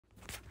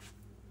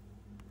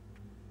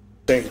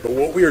things. But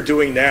what we are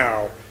doing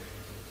now,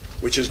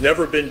 which has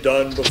never been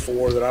done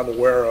before that I'm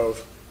aware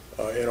of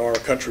in our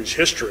country's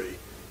history,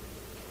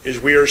 is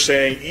we are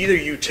saying either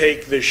you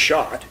take this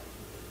shot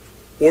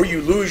or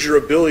you lose your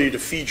ability to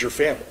feed your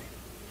family.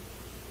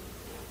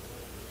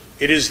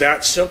 It is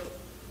that simple,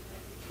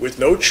 with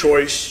no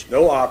choice,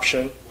 no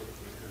option,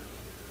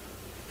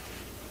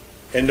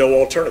 and no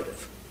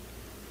alternative.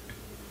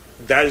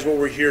 That is what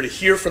we're here to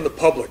hear from the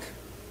public,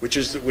 which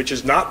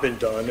has not been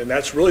done, and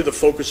that's really the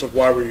focus of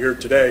why we're here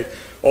today.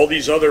 All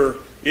these other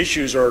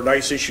issues are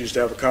nice issues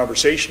to have a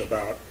conversation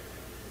about,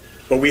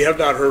 but we have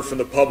not heard from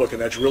the public,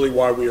 and that's really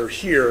why we are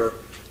here,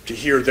 to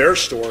hear their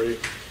story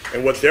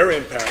and what their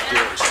impact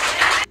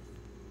is.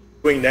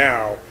 Doing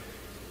now,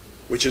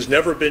 which has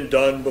never been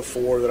done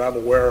before that I'm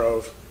aware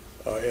of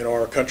in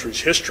our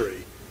country's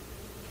history,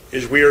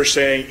 is we are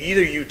saying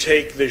either you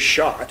take this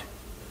shot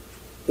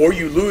or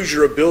you lose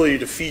your ability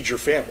to feed your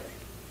family.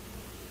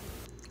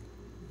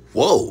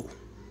 Whoa.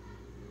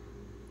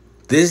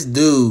 This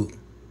dude,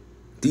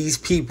 these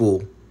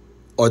people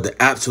are the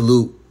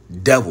absolute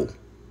devil.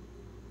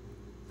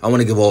 I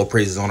want to give all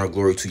praises, honor,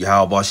 glory to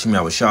Yahweh, Bashim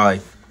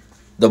Yahushai.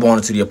 Double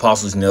honor to the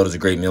apostles and elders, a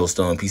great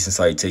millstone. Peace and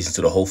salutations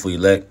to the hopeful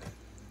elect.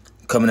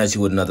 Coming at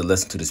you with another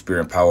lesson to the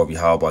spirit and power of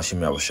Yahweh, Bashim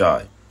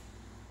Yahushai.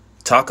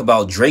 Talk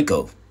about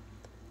Draco,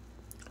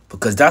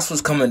 because that's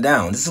what's coming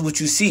down. This is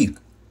what you see.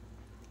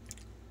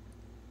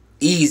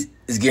 Eve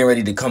is getting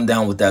ready to come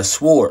down with that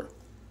sword.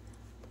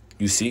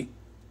 You see?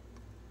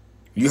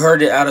 You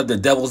heard it out of the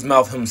devil's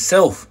mouth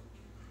himself,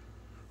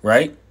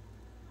 right?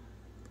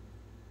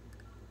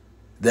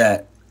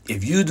 That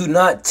if you do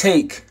not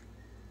take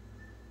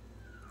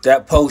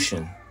that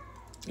potion,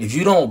 if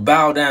you don't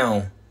bow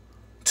down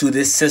to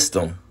this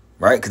system,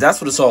 right? Because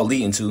that's what it's all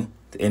leading to,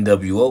 the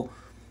NWO.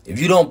 If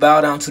you don't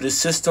bow down to this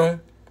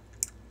system,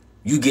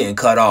 you getting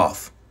cut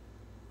off.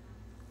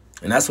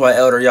 And that's why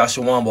Elder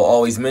Yashawamba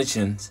always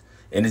mentions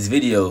in his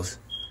videos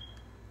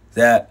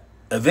that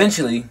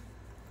eventually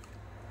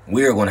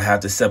we're going to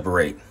have to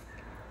separate,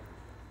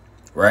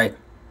 right?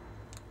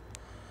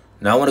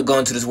 Now I want to go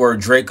into this word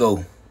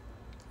Draco,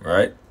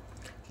 right?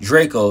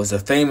 Draco is a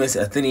famous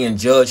Athenian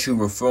judge who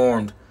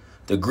reformed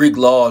the Greek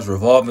laws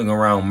revolving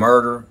around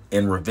murder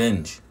and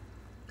revenge.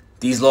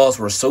 These laws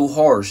were so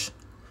harsh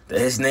that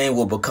his name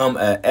will become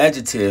an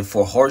adjective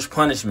for harsh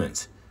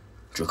punishments,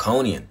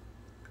 draconian.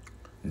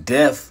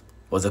 Death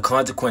was a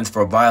consequence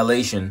for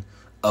violation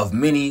of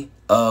many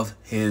of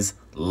his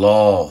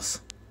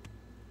laws.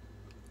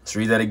 Let's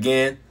read that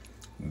again.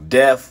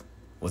 Death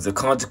was a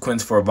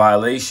consequence for a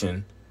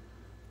violation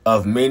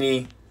of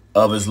many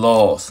of his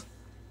laws.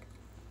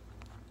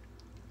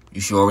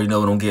 You should already know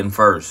what I'm getting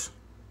first.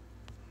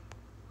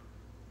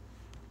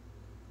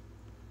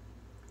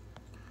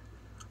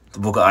 The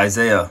book of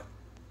Isaiah,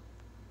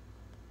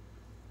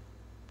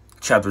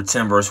 chapter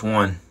 10, verse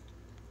 1.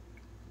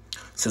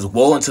 Says,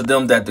 woe unto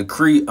them that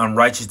decree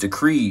unrighteous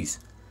decrees,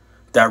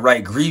 that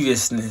write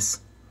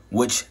grievousness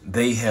which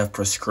they have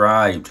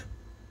prescribed.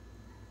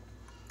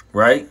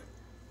 Right?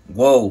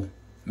 Woe,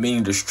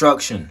 meaning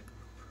destruction.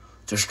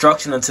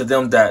 Destruction unto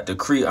them that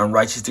decree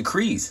unrighteous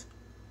decrees.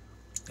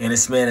 And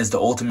this man is the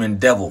ultimate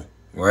devil,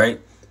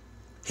 right?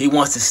 He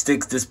wants to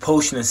stick this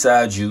potion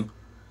inside you,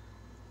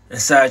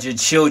 inside your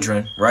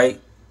children, right?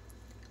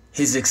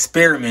 His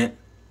experiment,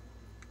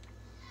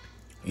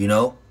 you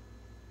know?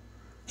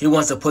 He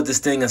wants to put this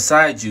thing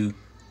inside you,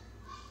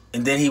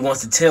 and then he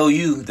wants to tell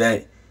you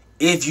that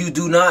if you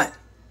do not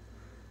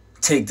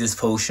take this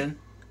potion,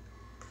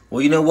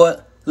 well, you know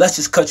what? Let's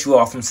just cut you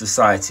off from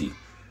society.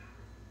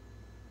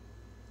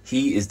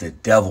 He is the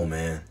devil,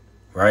 man,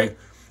 right?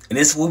 And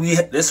this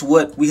is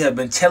what we have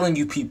been telling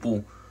you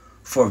people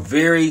for a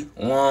very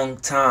long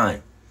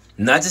time.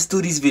 Not just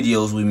through these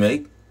videos we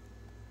make,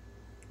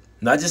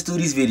 not just through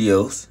these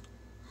videos,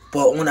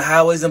 but on the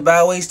highways and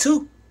byways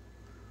too.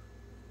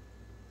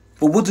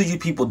 But what do you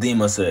people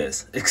deem us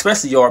as?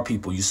 Especially your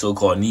people, you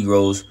so-called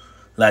Negroes,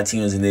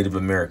 Latinos, and Native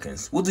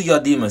Americans. What do y'all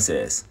deem us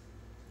as?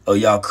 Oh,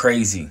 y'all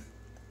crazy.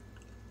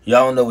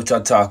 Y'all don't know what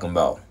y'all talking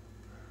about.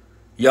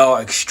 Y'all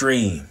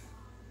extreme.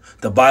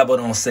 The Bible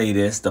don't say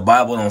this. The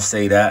Bible don't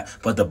say that.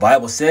 But the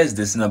Bible says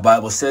this and the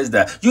Bible says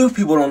that. You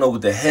people don't know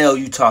what the hell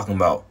you talking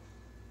about.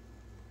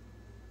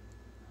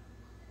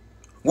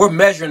 We're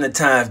measuring the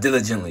times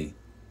diligently.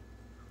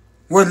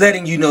 We're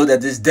letting you know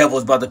that this devil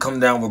is about to come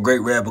down with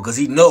great wrath because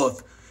he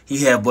knoweth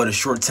he had but a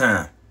short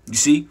time. You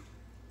see?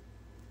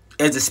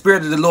 As the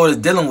Spirit of the Lord is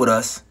dealing with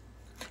us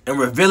and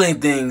revealing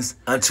things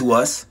unto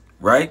us,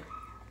 right?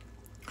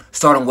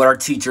 Starting with our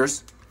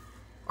teachers,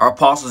 our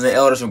apostles and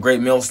elders from Great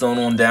Millstone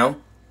on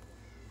down.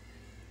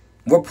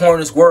 We're pouring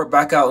this word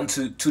back out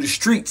into the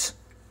streets,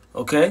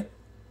 okay?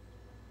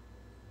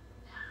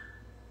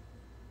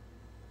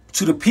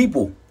 To the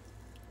people.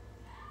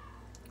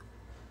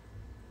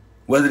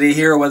 Whether they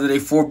hear or whether they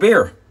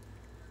forbear,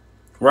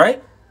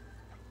 right?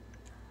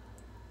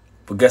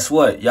 But guess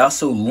what? Y'all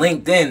so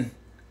linked in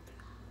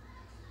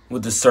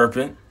with the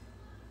serpent,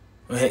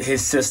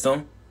 his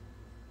system.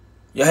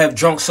 Y'all have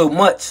drunk so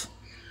much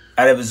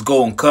out of his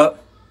golden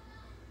cup.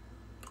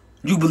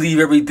 You believe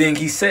everything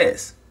he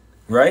says,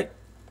 right?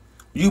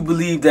 You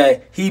believe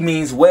that he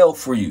means well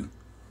for you.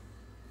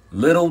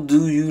 Little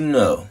do you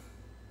know,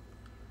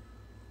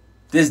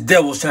 this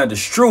devil's trying to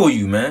destroy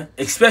you, man.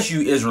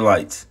 Especially you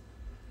Israelites.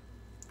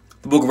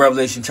 The book of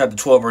Revelation chapter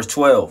 12 verse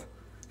 12.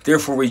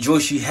 Therefore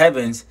rejoice ye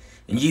heavens,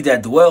 and ye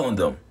that dwell in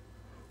them.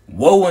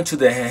 Woe unto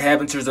the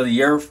inhabitants of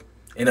the earth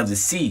and of the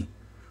sea,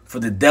 for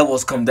the devil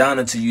has come down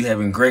unto you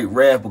having great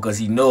wrath, because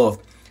he knoweth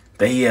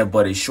that he have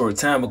but a short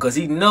time, because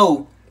he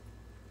know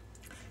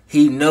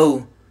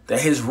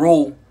that his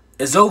rule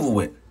is over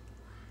with.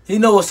 He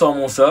know it's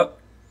almost up,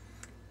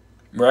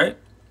 right?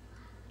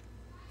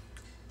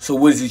 So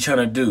what is he trying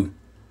to do?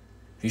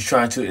 He's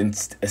trying to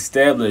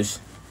establish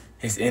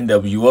his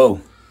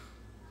NWO,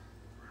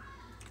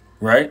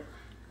 right?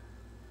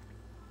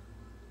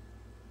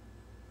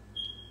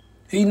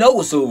 He know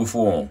what's over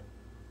for him.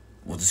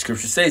 What the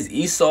scripture says,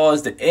 Esau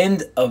is the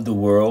end of the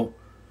world,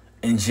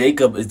 and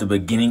Jacob is the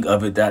beginning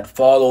of it that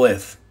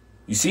followeth.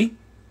 You see?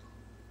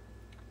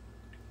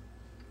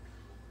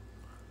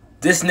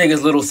 This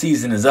nigga's little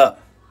season is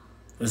up.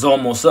 It's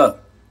almost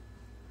up.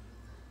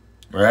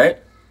 Right?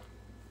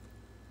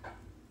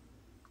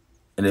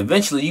 And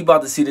eventually you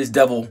about to see this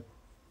devil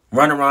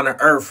run around the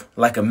earth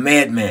like a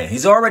madman.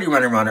 He's already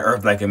running around the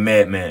earth like a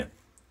madman.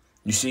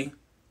 You see?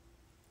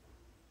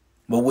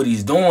 But what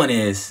he's doing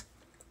is,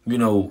 you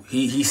know,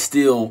 he's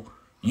still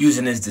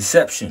using his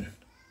deception.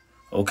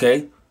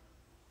 Okay?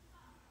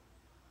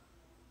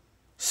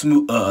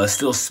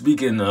 Still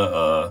speaking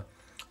the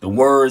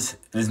words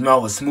in his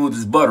mouth as smooth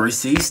as butter.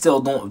 See, he's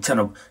still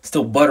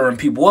buttering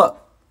people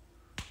up.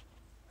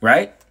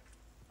 Right?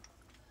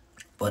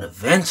 But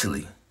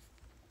eventually,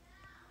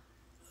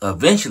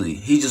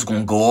 he's just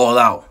going to go all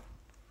out.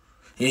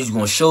 He's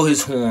going to show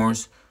his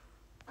horns,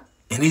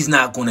 and he's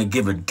not going to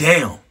give a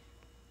damn.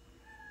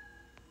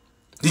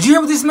 Did you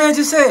hear what this man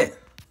just said?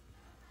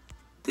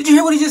 Did you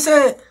hear what he just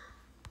said?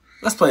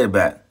 Let's play it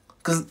back,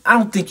 because I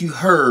don't think you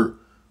heard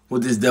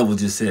what this devil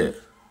just said.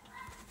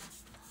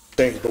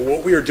 But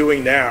what we are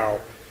doing now,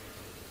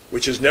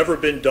 which has never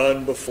been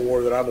done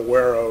before that I'm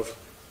aware of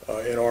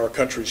in our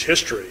country's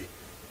history,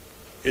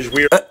 is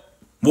we are...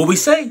 What we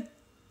say?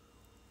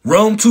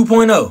 Rome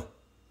 2.0.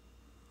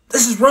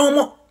 This is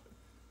Rome.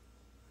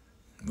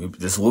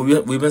 This is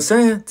what we've been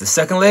saying. The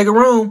second leg of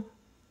Rome.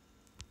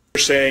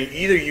 We're saying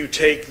either you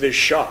take this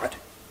shot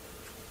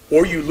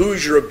or you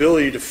lose your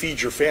ability to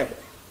feed your family.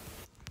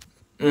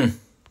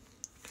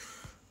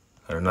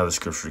 Another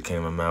scripture that came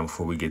in my mind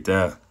before we get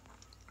that.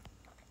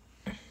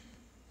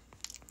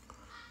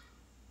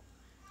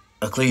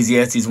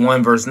 Ecclesiastes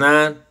 1 verse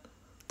 9.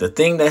 The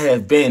thing that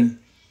hath been,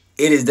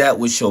 it is that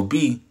which shall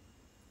be,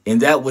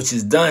 and that which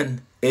is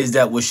done is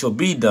that which shall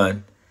be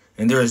done,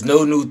 and there is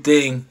no new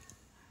thing,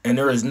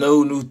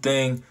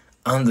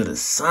 under the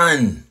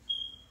sun.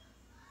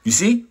 You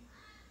see?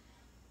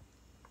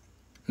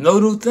 No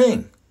new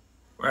thing,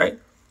 right?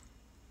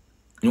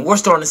 And we're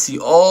starting to see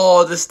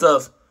all this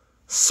stuff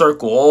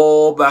circle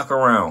all back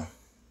around,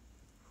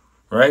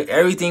 right?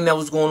 Everything that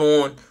was going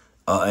on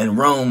in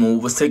Rome, and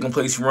what was taking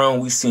place in Rome,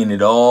 we've seen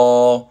it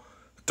all,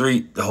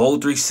 the whole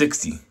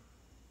 360,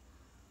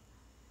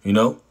 you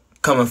know,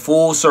 coming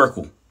full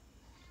circle.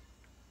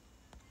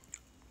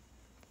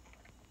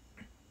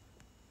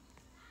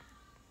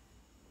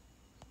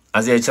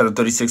 Isaiah chapter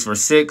 36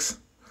 verse 6.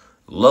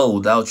 Lo,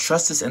 thou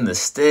trustest in the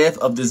staff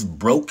of this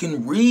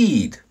broken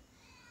reed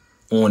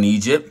on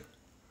Egypt,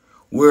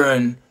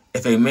 wherein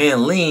if a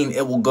man lean,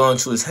 it will go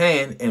into his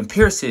hand and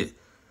pierce it.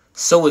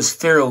 So is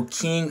Pharaoh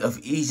king of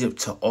Egypt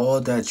to all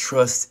that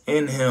trust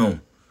in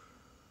him.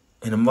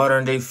 And the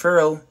modern day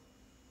Pharaoh,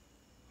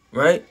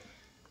 right,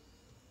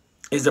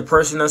 is the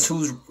person that's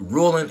who's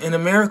ruling in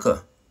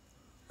America,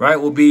 right,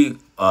 will be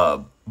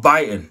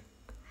Biden,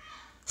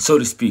 so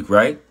to speak,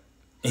 right?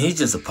 And he's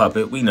just a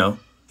puppet, we know.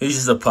 He's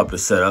just a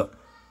puppet set up.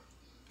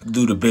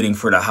 Do the bidding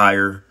for the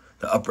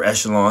upper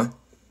echelon.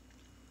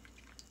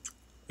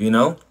 You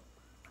know?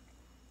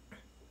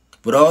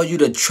 But all you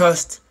that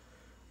trust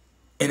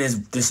in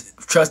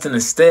trust in the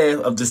staff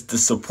of the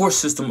support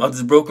system of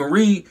this broken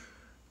reed,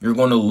 you're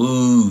going to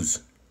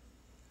lose.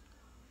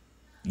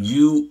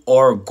 You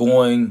are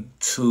going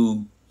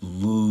to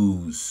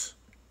lose.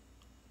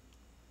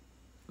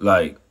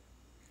 Like,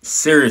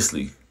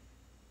 seriously.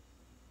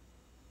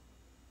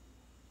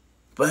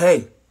 But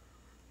hey,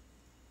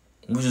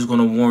 we're just going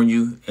to warn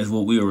you as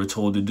what we were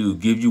told to do.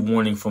 Give you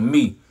warning from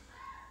me,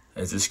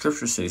 as the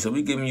scripture says. So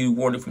we giving you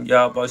warning from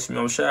Yahweh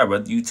Shemel Shai.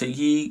 Whether you take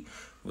heed,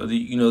 whether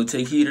you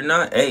take heed or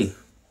not, hey,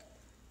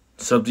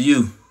 it's up to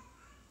you,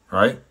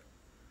 right?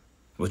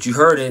 But you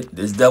heard it.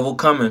 This devil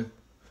coming.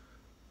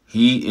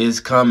 He is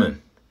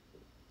coming.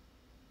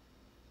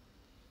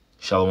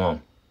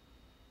 Shalom.